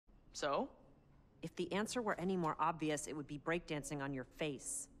So? If the answer were any more obvious, it would be breakdancing on your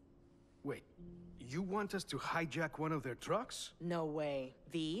face. Wait, you want us to hijack one of their trucks? No way.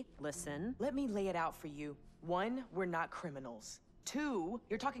 V, listen. Let me lay it out for you. 1, we're not criminals. 2,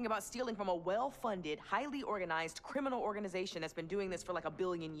 you're talking about stealing from a well-funded, highly organized criminal organization that's been doing this for like 1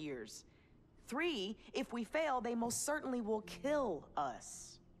 billion years. 3, if we fail, they most certainly will kill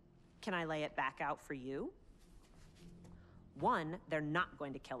us. Can I lay it back out for you? 1, they're not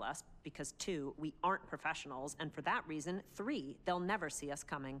going to kill us, because 2, we aren't professionals, and for that reason, 3, they'll never see us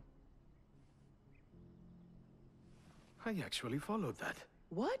coming. I actually followed that.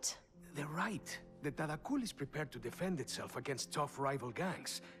 What? They're right. The Tadakul is prepared to defend itself against tough rival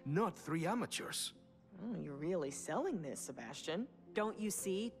gangs, not 3 amateurs. Oh, you're really selling this, Sebastian. Don't you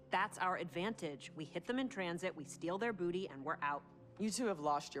see? That's our advantage. We hit them in transit, we steal their booty, and we're out. You two have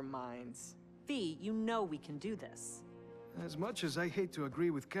lost your minds. V, you know we can do this. As much as I hate to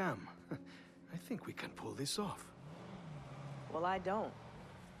agree with Cam, I think we can pull this off. Well, I don't.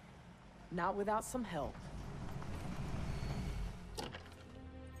 Not without some help.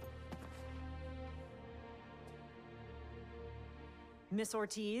 Miss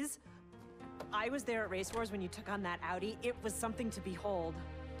Ortiz, I was there at Race Wars when you took on that Audi. It was something to behold.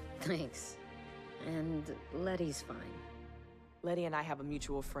 Thanks. And Letty's fine. Letty and I have a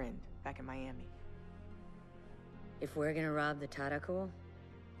mutual friend back in Miami. If we're gonna rob the Tadakul,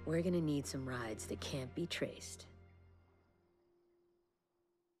 we're gonna need some rides that can't be traced.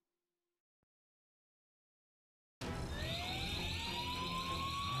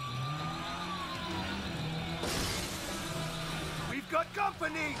 We've got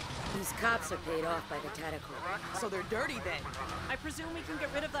company! These cops are paid off by the Tadakul. So they're dirty then. I presume we can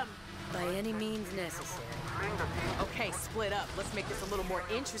get rid of them. By any means necessary. Okay, split up. Let's make this a little more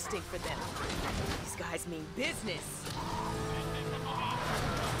interesting for them. These guys mean business.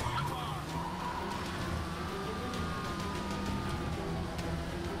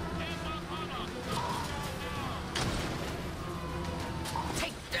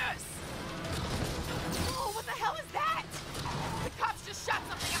 Take this! Oh, what the hell is that? The cops just shot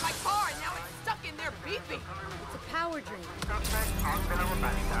something at my car and now it's stuck in there beeping. It's a power drain.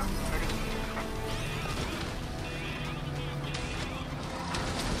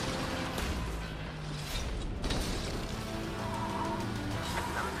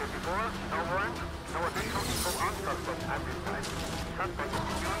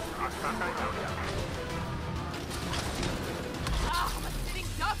 Ah, I'm a sitting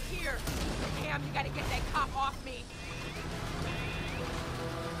duck here. Damn, you gotta get that cop off me.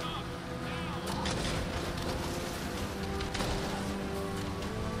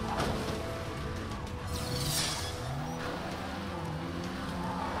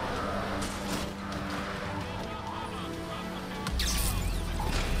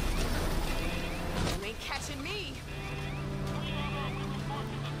 You ain't catching me.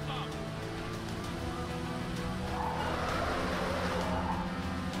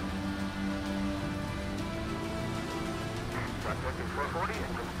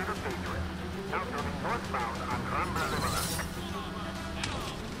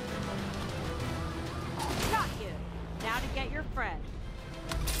 Got you. Now to get your friend.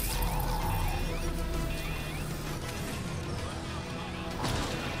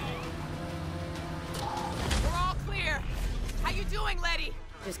 We're all clear. How you doing, Letty?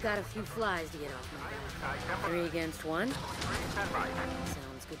 Just got a few flies to get off my back. 3 against 1?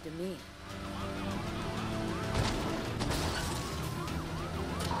 Sounds good to me.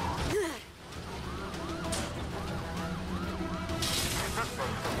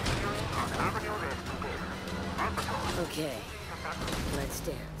 Okay, let's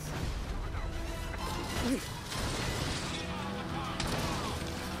dance.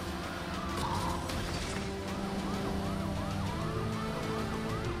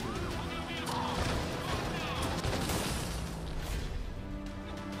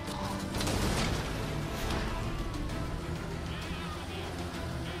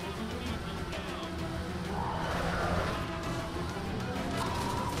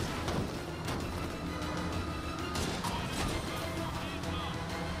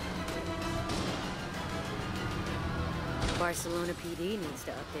 Barcelona PD needs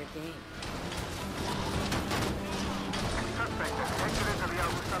to up their game.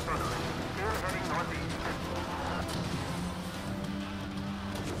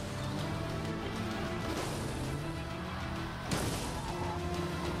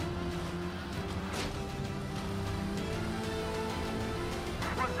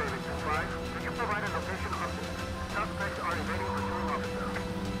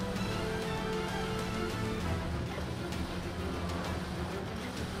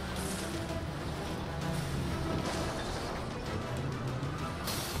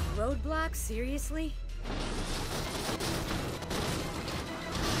 roadblock? Seriously?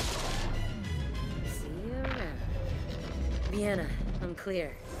 See you around. Vienna, I'm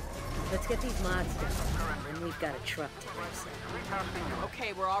clear. Let's get these mods done, and then we've got a truck to fix.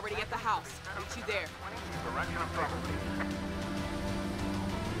 Okay, we're already at the house. Meet you there.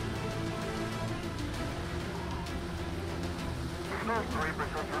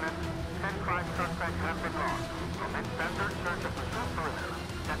 Units. 10 crime suspects have been lost. Commence standard search of pursuit perimeter.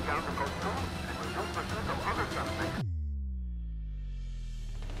 Get down to code 2 and resume pursuit of other suspects.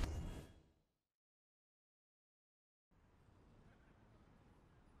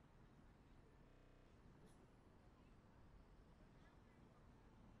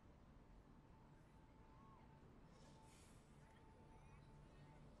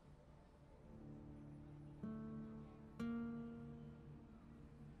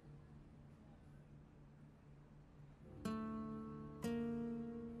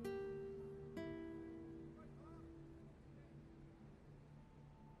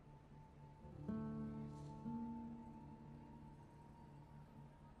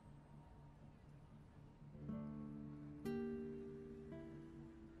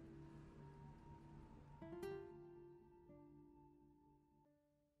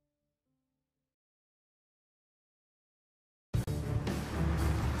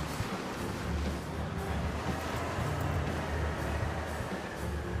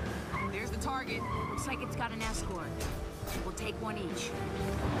 There's the target. Looks like it's got an escort. We'll take one each.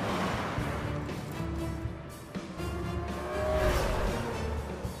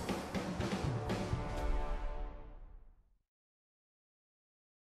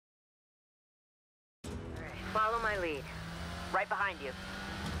 Follow my lead. Right behind you.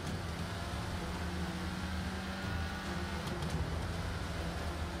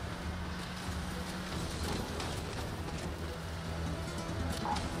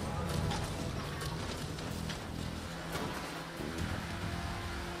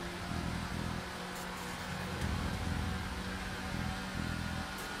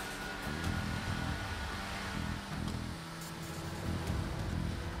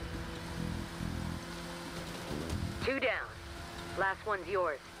 Two down. Last one's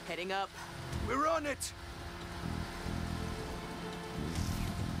yours. Heading up. We're on it!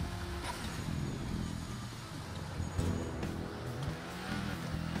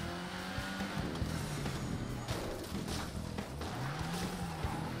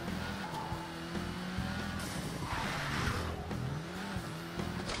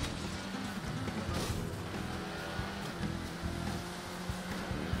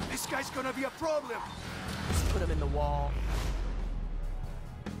 This guy's gonna be a problem! Just put him in the wall.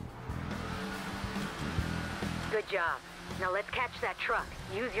 Good job. Now let's catch that truck.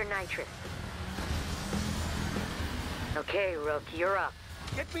 Use your nitrous. Okay, Rook, you're up.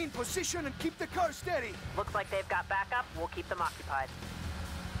 Get me in position and keep the car steady! Looks like they've got backup. We'll keep them occupied.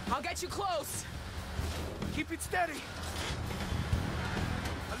 I'll get you close. Keep it steady!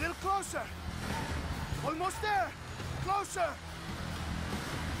 A little closer! Almost there! Closer!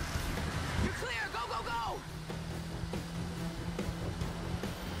 You're clear. Go, go, go!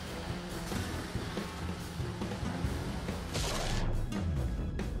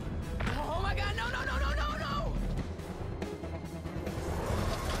 Oh my God! No, no, no, no, no, no!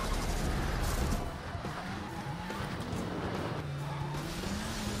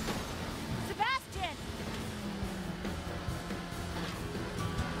 Sebastian!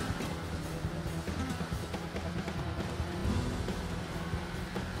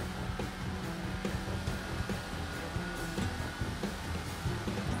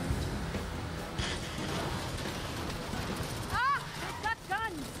 Ah! They've got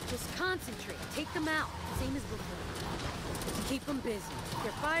guns! Just concentrate. Take them out. Same as before. Keep them busy. If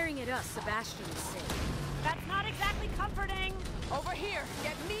they're firing at us, Sebastian is safe. That's not exactly comforting. Over here.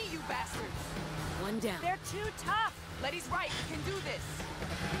 Get me, you bastards. One down. They're too tough. Letty's right. You can do this.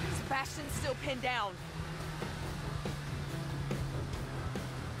 Sebastian's still pinned down.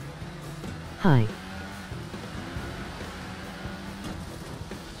 Hi.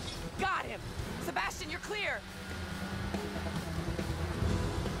 Got him. Sebastian, you're clear.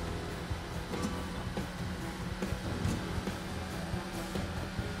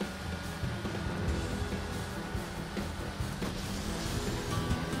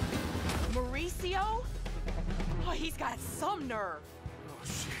 Mauricio? Oh, he's got some nerve. Oh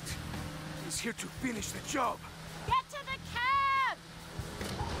shit. He's here to finish the job. Get to the cab!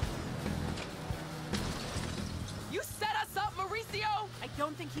 You set us up, Mauricio! I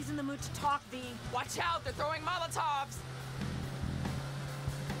don't think he's in the mood to talk, V. Watch out, they're throwing Molotovs!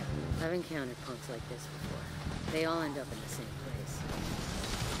 I've encountered punks like this before. They all end up in the same place.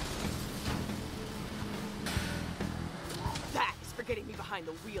 for getting me behind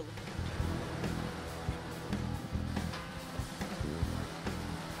the wheel.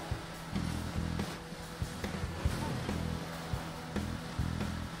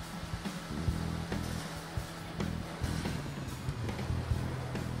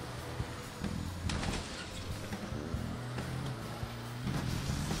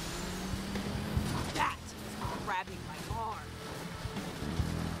 That is grabbing my arm.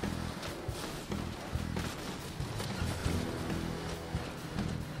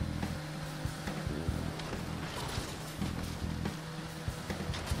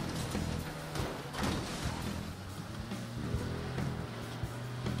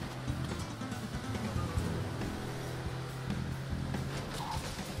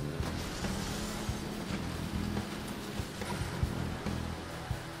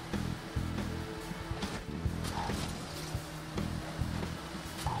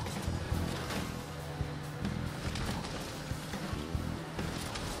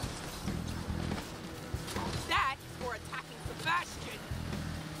 That is for attacking Sebastian.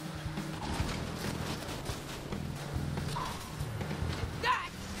 That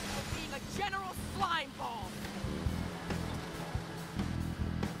is for being a general slime ball.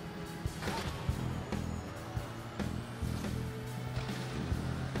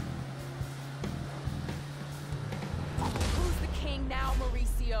 Who's the king now,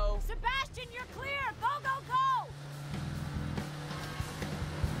 Mauricio? Sebastian, you're clear! Go, go, go!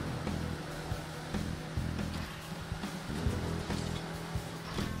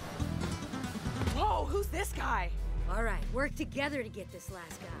 Whoa, who's this guy? All right, work together to get this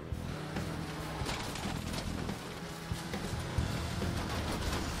last guy.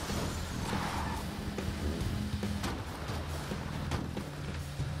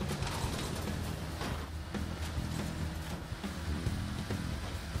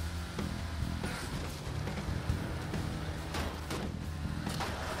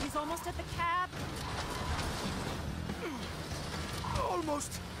 He's almost at the cab.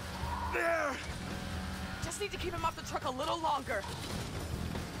 Almost there! Just need to keep him off the truck a little longer.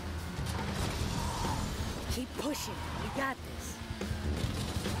 Keep pushing. We got this.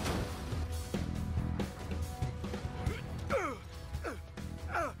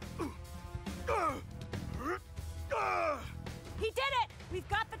 He did it! We've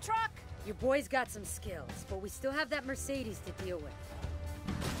got the truck! Your boy's got some skills, but we still have that Mercedes to deal with.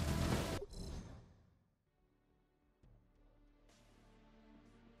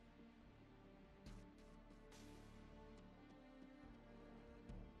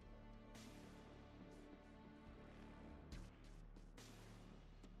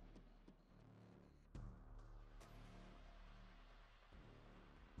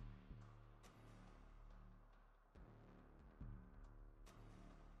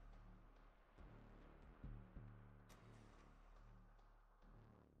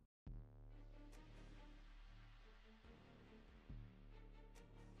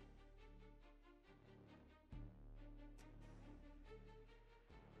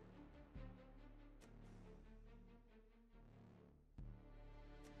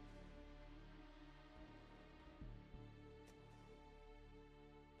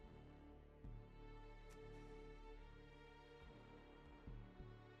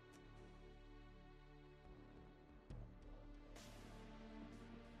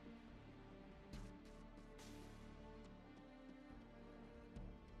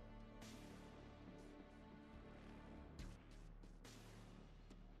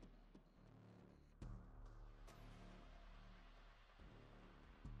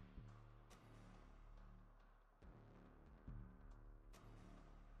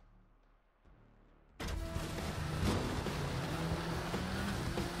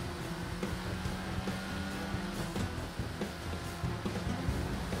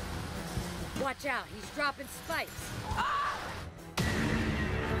 Watch out, he's dropping spikes.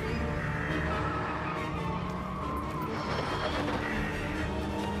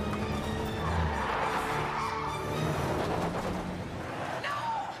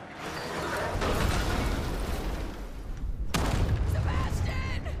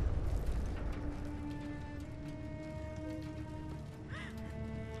 Sebastian!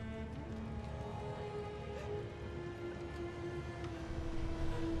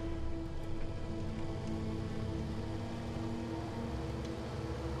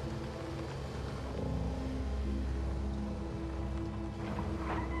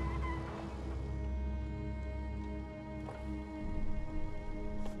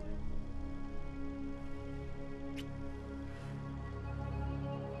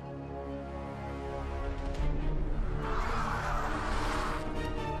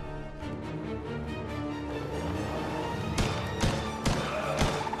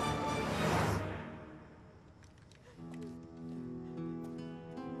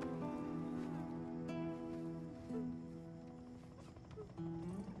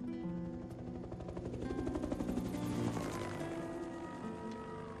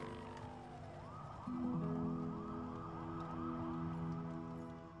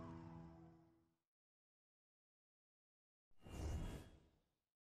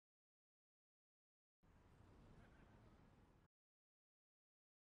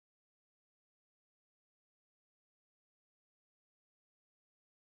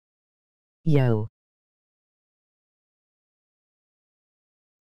 Yo.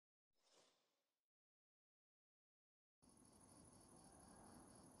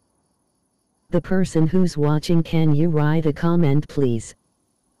 The person who's watching, can you write a comment please?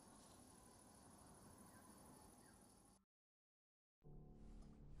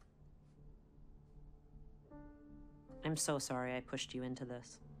 I'm so sorry I pushed you into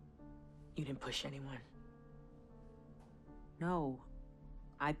this. You didn't push anyone. No,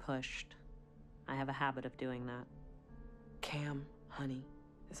 I pushed. I have a habit of doing that. Cam, honey,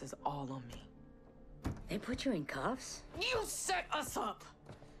 this is all on me. They put you in cuffs? You set us up!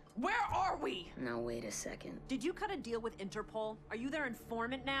 Where are we? Now wait a second. Did you cut a deal with Interpol? Are you their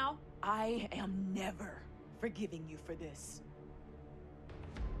informant now? I am never forgiving you for this.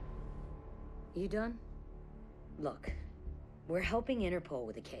 You done? Look, we're helping Interpol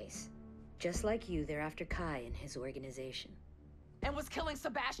with a case. Just like you, they're after Kai and his organization. And was killing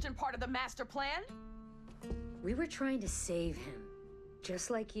Sebastian part of the master plan? We were trying to save him, just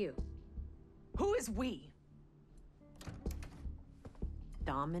like you. Who is we?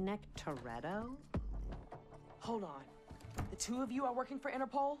 Dominic Toretto? Hold on. The two of you are working for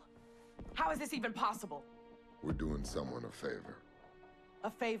Interpol? How is this even possible? We're doing someone a favor.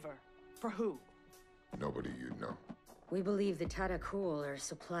 A favor? For who? Nobody you'd know. We believe the Tadakul are a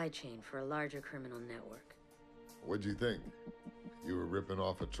supply chain for a larger criminal network. What'd you think? You were ripping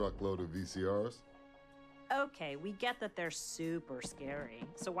off a truckload of VCRs? Okay, we get that they're super scary.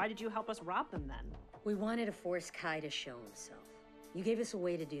 So why did you help us rob them then? We wanted to force Kai to show himself. You gave us a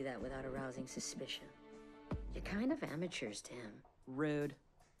way to do that without arousing suspicion. You're kind of amateurs to him. Rude.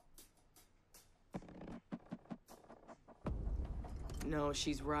 No,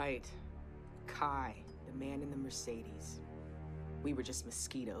 she's right. Kai, the man in the Mercedes. We were just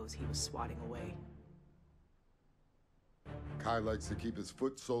mosquitoes he was swatting away. Kai likes to keep his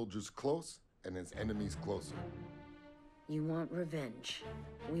foot soldiers close and his enemies closer. You want revenge.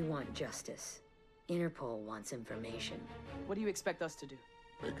 We want justice. Interpol wants information. What do you expect us to do?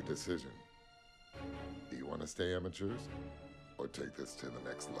 Make a decision. Do you want to stay amateurs or take this to the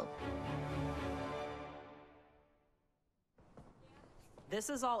next level? This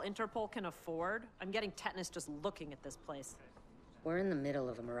is all Interpol can afford? I'm getting tetanus just looking at this place. We're in the middle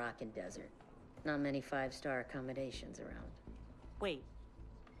of a Moroccan desert. Not many five-star accommodations around. Wait,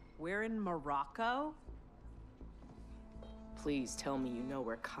 we're in Morocco? Please tell me you know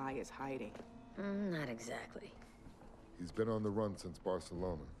where Kai is hiding. Not exactly. He's been on the run since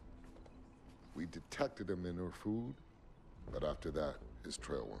Barcelona. We detected him in her food, but after that, his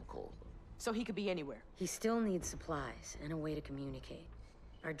trail went cold. So he could be anywhere. He still needs supplies and a way to communicate.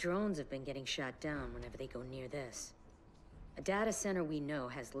 Our drones have been getting shot down whenever they go near this. A data center we know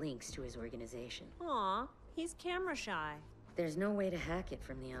has links to his organization. Aw, he's camera shy. There's no way to hack it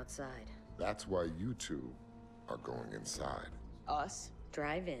from the outside. That's why you two are going inside. Us?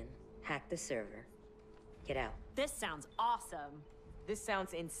 Drive in, hack the server, get out. This sounds awesome. This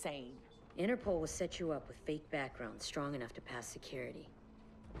sounds insane. Interpol will set you up with fake backgrounds strong enough to pass security.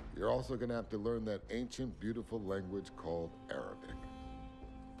 You're also gonna have to learn that ancient, beautiful language called Arabic.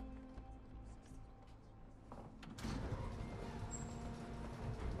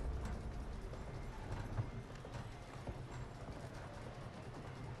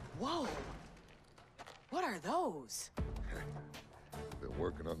 Whoa! What are those? Been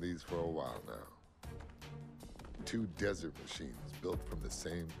working on these for a while now. 2 desert machines built from the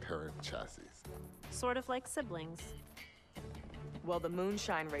same parent chassis. Sort of like siblings. Well, the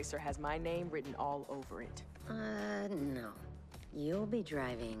Moonshine Racer has my name written all over it. No. You'll be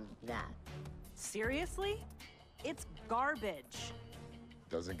driving that. Seriously? It's garbage.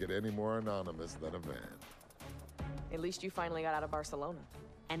 Doesn't get any more anonymous than a man. At least you finally got out of Barcelona.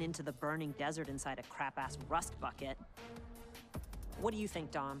 And into the burning desert inside a crap-ass rust bucket. What do you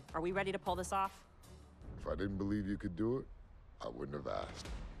think, Dom? Are we ready to pull this off? If I didn't believe you could do it, I wouldn't have asked.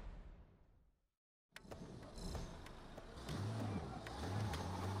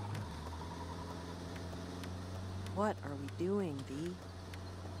 What are we doing, V?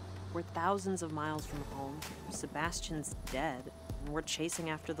 We're thousands of miles from home. Sebastian's dead. And we're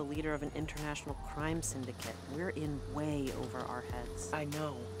chasing after the leader of an international crime syndicate. We're in way over our heads. I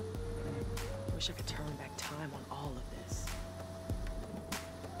know. I wish I could turn back time on all of this.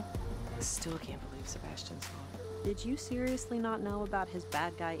 I still can't believe Sebastian's gone. Did you seriously not know about his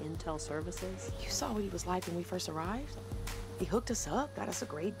bad guy intel services? You saw what he was like when we first arrived? He hooked us up, got us a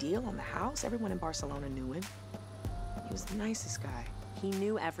great deal on the house. Everyone in Barcelona knew him. He was the nicest guy. He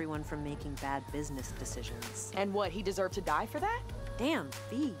knew everyone from making bad business decisions. And what, he deserved to die for that? Damn,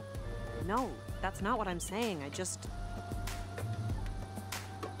 V. No, that's not what I'm saying. I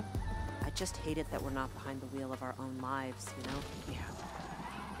just hate it that we're not behind the wheel of our own lives, you know? Yeah.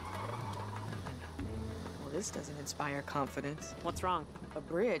 Well, this doesn't inspire confidence. What's wrong? A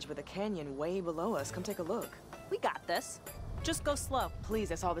bridge with a canyon way below us. Come take a look. We got this. Just go slow. Please,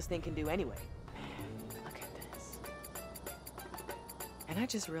 that's all this thing can do anyway. Man, look at this. And I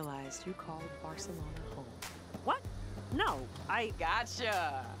just realized you called Barcelona home. What? No, I...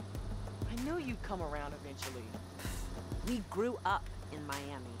 Gotcha! I knew you'd come around eventually. We grew up in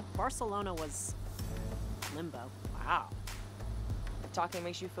Miami. Barcelona was... limbo. Wow. If talking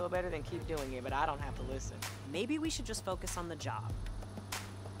makes you feel better, then keep doing it, but I don't have to listen. Maybe we should just focus on the job.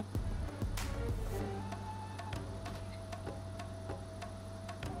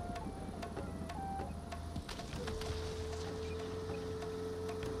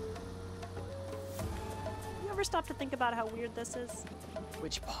 You ever stop to think about how weird this is?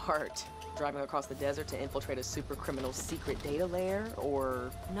 Which part? Driving across the desert to infiltrate a super criminal's secret data lair,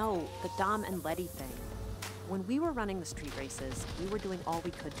 or... No, the Dom and Letty thing. When we were running the street races, we were doing all we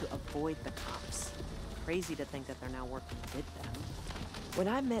could to avoid the cops. Crazy to think that they're now working with them. When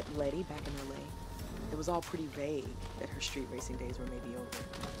I met Letty back in LA, it was all pretty vague that her street racing days were maybe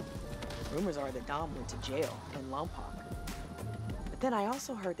over. Rumors are that Dom went to jail in Lompoc. But then I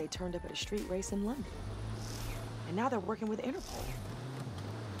also heard they turned up at a street race in London. And now they're working with Interpol.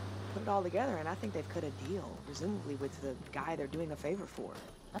 Put it all together, and I think they've cut a deal, presumably with the guy they're doing a favor for.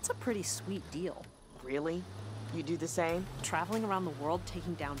 That's a pretty sweet deal. Really? You do the same? Traveling around the world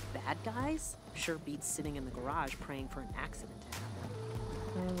taking down bad guys? Sure beats sitting in the garage praying for an accident to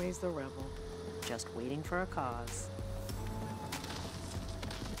happen. Always the rebel. Just waiting for a cause.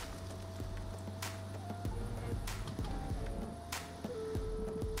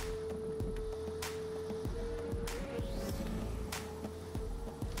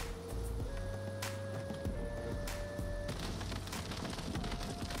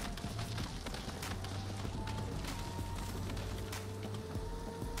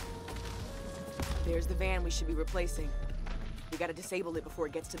 There's the van we should be replacing. We gotta disable it before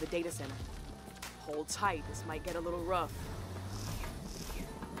it gets to the data center. Hold tight, this might get a little rough.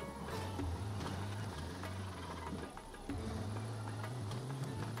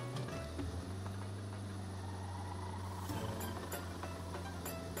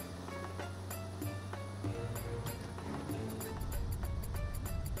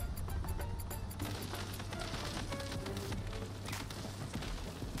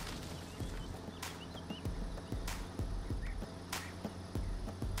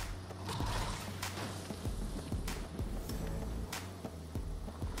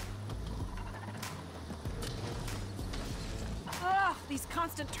 These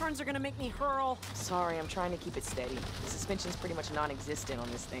constant turns are gonna make me hurl. Sorry, I'm trying to keep it steady. The suspension's pretty much non-existent on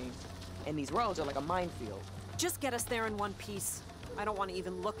this thing. And these roads are like a minefield. Just get us there in one piece. I don't want to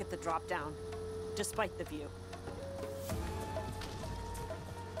even look at the drop down, despite the view.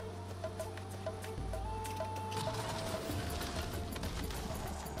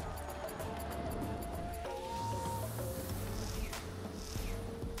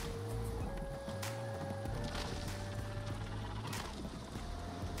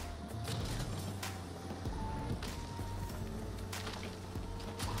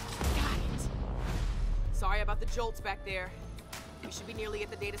 Sorry about the jolts back there. We should be nearly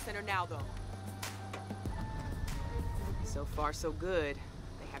at the data center now, though. So far, so good.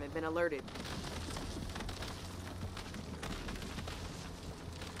 They haven't been alerted.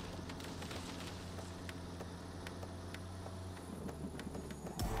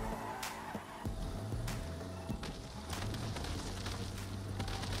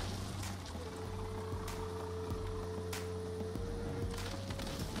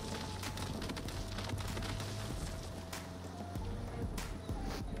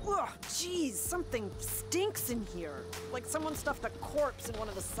 Ugh, geez, something stinks in here. Like someone stuffed a corpse in one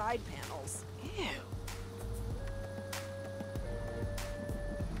of the side panels. Ew.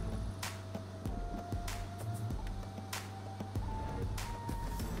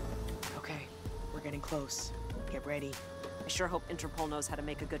 Okay, we're getting close. Get ready. I sure hope Interpol knows how to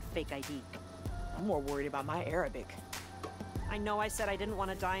make a good fake ID. I'm more worried about my Arabic. I know I said I didn't want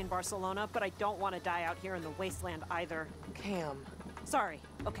to die in Barcelona, but I don't want to die out here in the wasteland either. Cam. Sorry.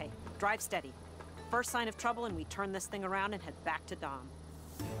 Okay, drive steady. First sign of trouble and we turn this thing around and head back to Dom.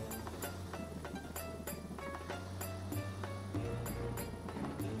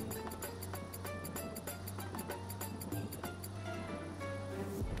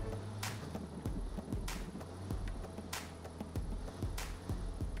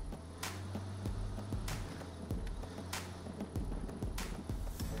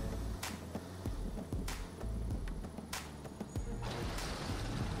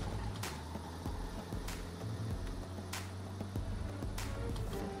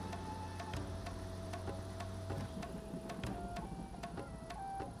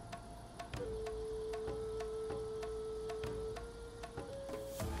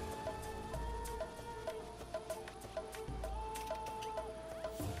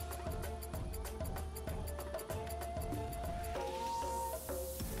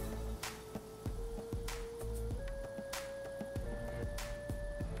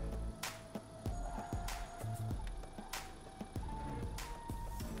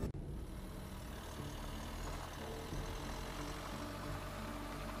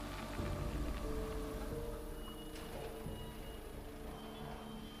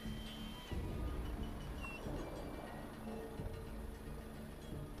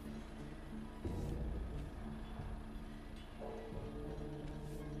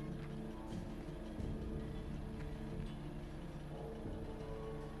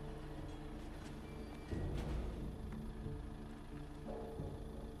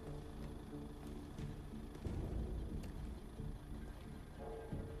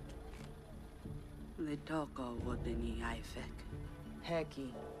 Litoko wodeni Ifek.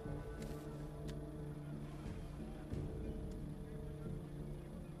 Hecky.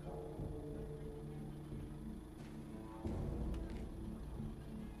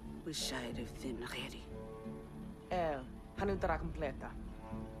 Wishayre fin ghairi. Hanudra completa.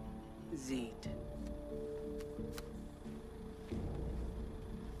 Zid.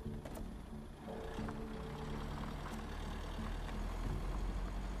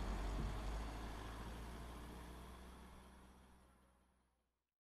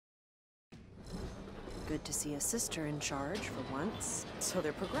 Good to see a sister in charge for once. So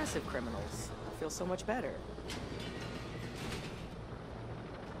they're progressive criminals. I feel so much better.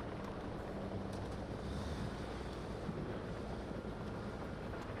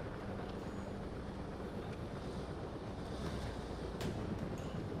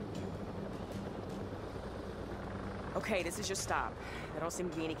 Okay, this is your stop. There don't seem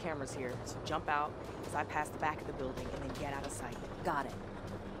to be any cameras here, so jump out as I pass the back of the building and then get out of sight. Got it.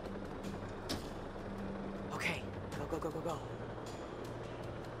 Okay, go, go, go, go, go.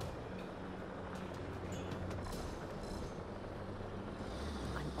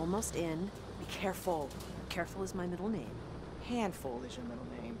 I'm almost in. Be careful. Careful is my middle name. Handful is your middle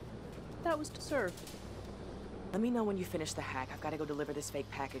name. That was deserved. Let me know when you finish the hack. I've got to go deliver this fake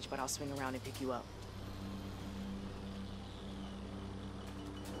package, but I'll swing around and pick you up.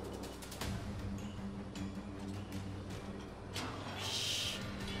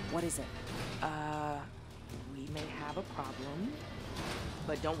 What is it? We may have a problem,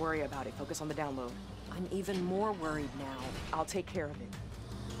 but don't worry about it. Focus on the download. I'm even more worried now. I'll take care of it.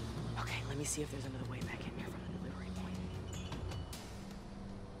 Okay, let me see if there's another way back in here from the delivery point.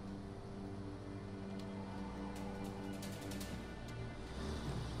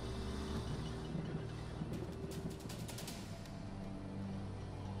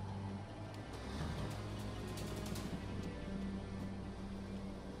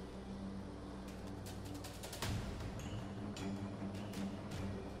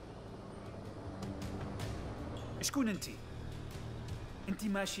 شكون انتي؟ انتي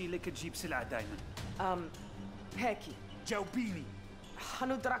ماشي لك تجيب سلعة دايما. هيكي. جاوبيني.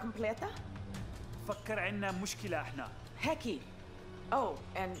 هنودرا كومبليتا؟ فكر عنا مشكلة احنا. هيكي. Oh,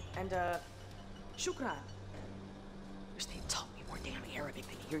 and shukran. Wish they taught me more damn Arabic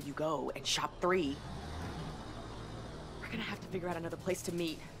than here you go and shop 3. We're gonna have to figure out another place to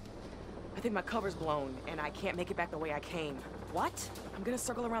meet. I think my cover's blown and I can't make it back the way I came. What? I'm gonna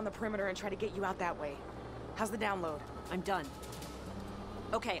circle around the perimeter and try to get you out that way. How's the download? I'm done.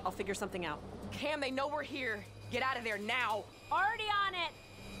 Okay, I'll figure something out. Cam, they know we're here. Get out of there now. Already on it!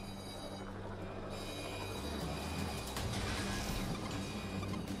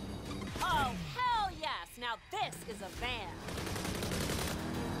 Oh, hell yes! Now this is a van.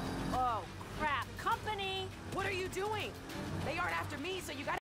 Oh, crap. Company! What are you doing? They aren't after me, so you gotta